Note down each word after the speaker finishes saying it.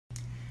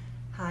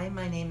Hi,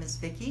 my name is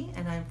Vickie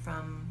and I'm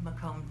from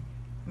Macomb,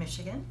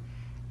 Michigan,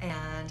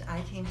 and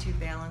I came to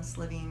Balanced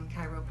Living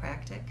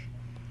Chiropractic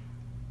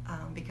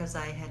because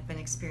I had been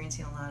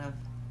experiencing a lot of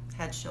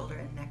head, shoulder,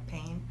 and neck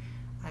pain.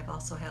 I've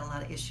also had a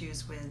lot of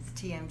issues with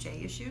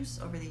TMJ issues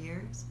over the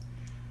years.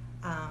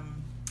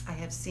 I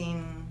have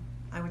seen,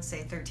 I would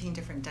say, 13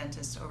 different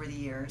dentists over the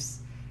years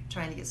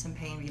trying to get some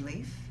pain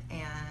relief,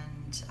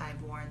 and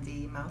I've worn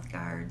the mouth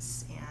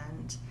guards,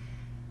 and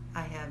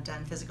I have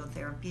done physical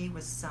therapy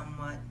with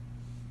somewhat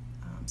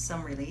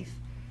some relief.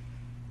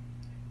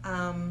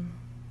 I've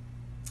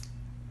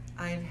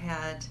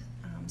had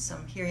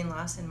some hearing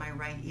loss in my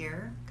right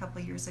ear a couple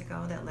of years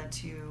ago that led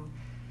to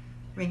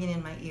ringing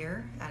in my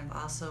ear. I've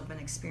also been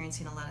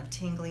experiencing a lot of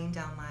tingling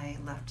down my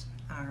left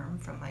arm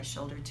from my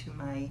shoulder to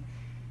my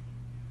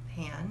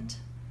hand.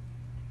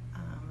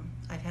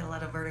 I've had a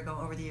lot of vertigo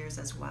over the years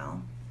as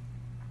well,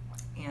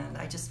 and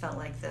I just felt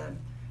like the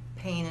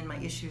pain and my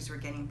issues were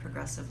getting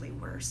progressively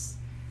worse.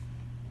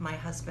 My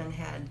husband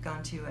had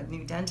gone to a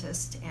new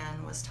dentist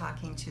and was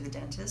talking to the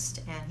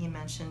dentist, and he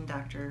mentioned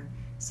Dr.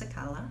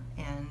 Cicala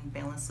and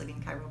Balanced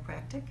Living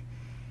Chiropractic,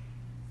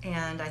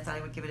 and I thought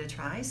I would give it a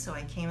try. So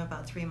I came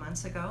about 3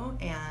 months ago,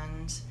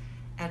 and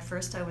at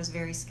first I was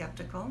very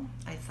skeptical.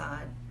 I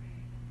thought,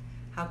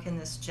 how can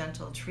this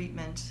gentle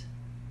treatment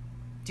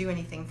do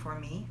anything for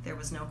me? There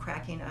was no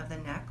cracking of the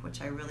neck,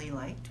 which I really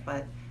liked,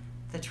 but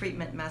the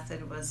treatment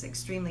method was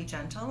extremely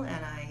gentle,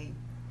 and I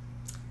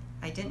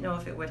didn't know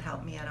if it would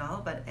help me at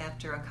all, but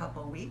after a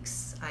couple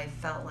weeks, I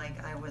felt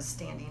like I was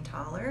standing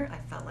taller. I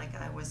felt like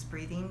I was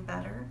breathing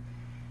better.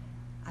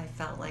 I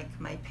felt like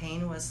my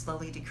pain was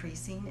slowly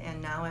decreasing,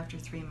 and now after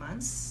 3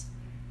 months,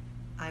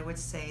 I would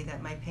say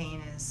that my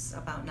pain is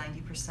about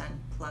 90%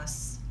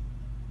 plus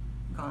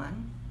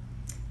gone,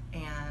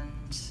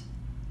 and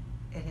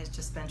it has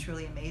just been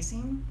truly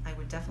amazing. I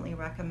would definitely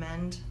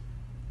recommend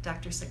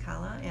Dr.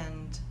 Cicala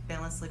and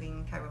Balanced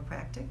Living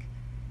Chiropractic.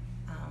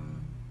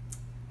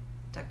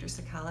 Dr.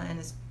 Cicala and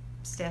his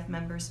staff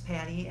members,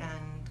 Patty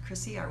and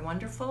Chrissy, are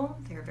wonderful.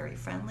 They're very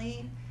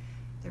friendly,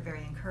 they're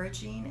very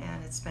encouraging,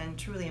 and it's been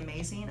truly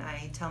amazing.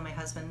 I tell my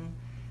husband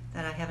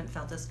that I haven't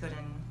felt this good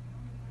in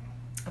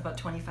about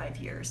 25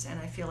 years,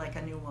 and I feel like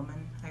a new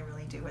woman. I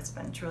really do. It's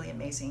been truly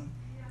amazing.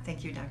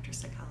 Thank you, Dr.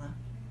 Cicala.